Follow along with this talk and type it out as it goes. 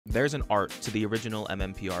There's an art to the original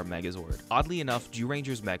mmpr Megazord. Oddly enough,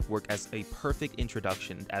 Ranger's mech work as a perfect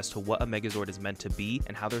introduction as to what a Megazord is meant to be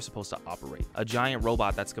and how they're supposed to operate. A giant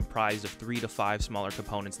robot that's comprised of 3 to 5 smaller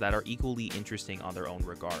components that are equally interesting on their own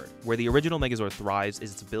regard. Where the original Megazord thrives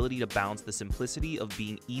is its ability to balance the simplicity of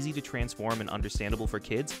being easy to transform and understandable for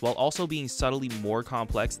kids, while also being subtly more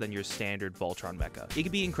complex than your standard Voltron mecha. It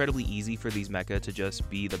can be incredibly easy for these mecha to just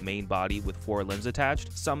be the main body with 4 limbs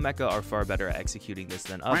attached. Some mecha are far better at executing this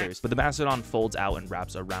than others, but the Mastodon folds out and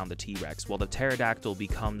wraps around the T-Rex, while the Pterodactyl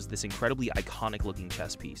becomes this incredibly iconic looking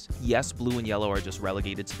chess piece. Yes, blue and yellow are just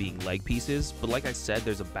relegated to being leg pieces, but like I said,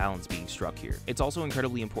 there's a balance being struck here. It's also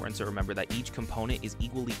incredibly important to remember that each component is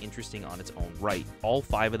equally interesting on its own right. All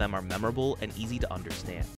 5 of them are memorable and easy to understand.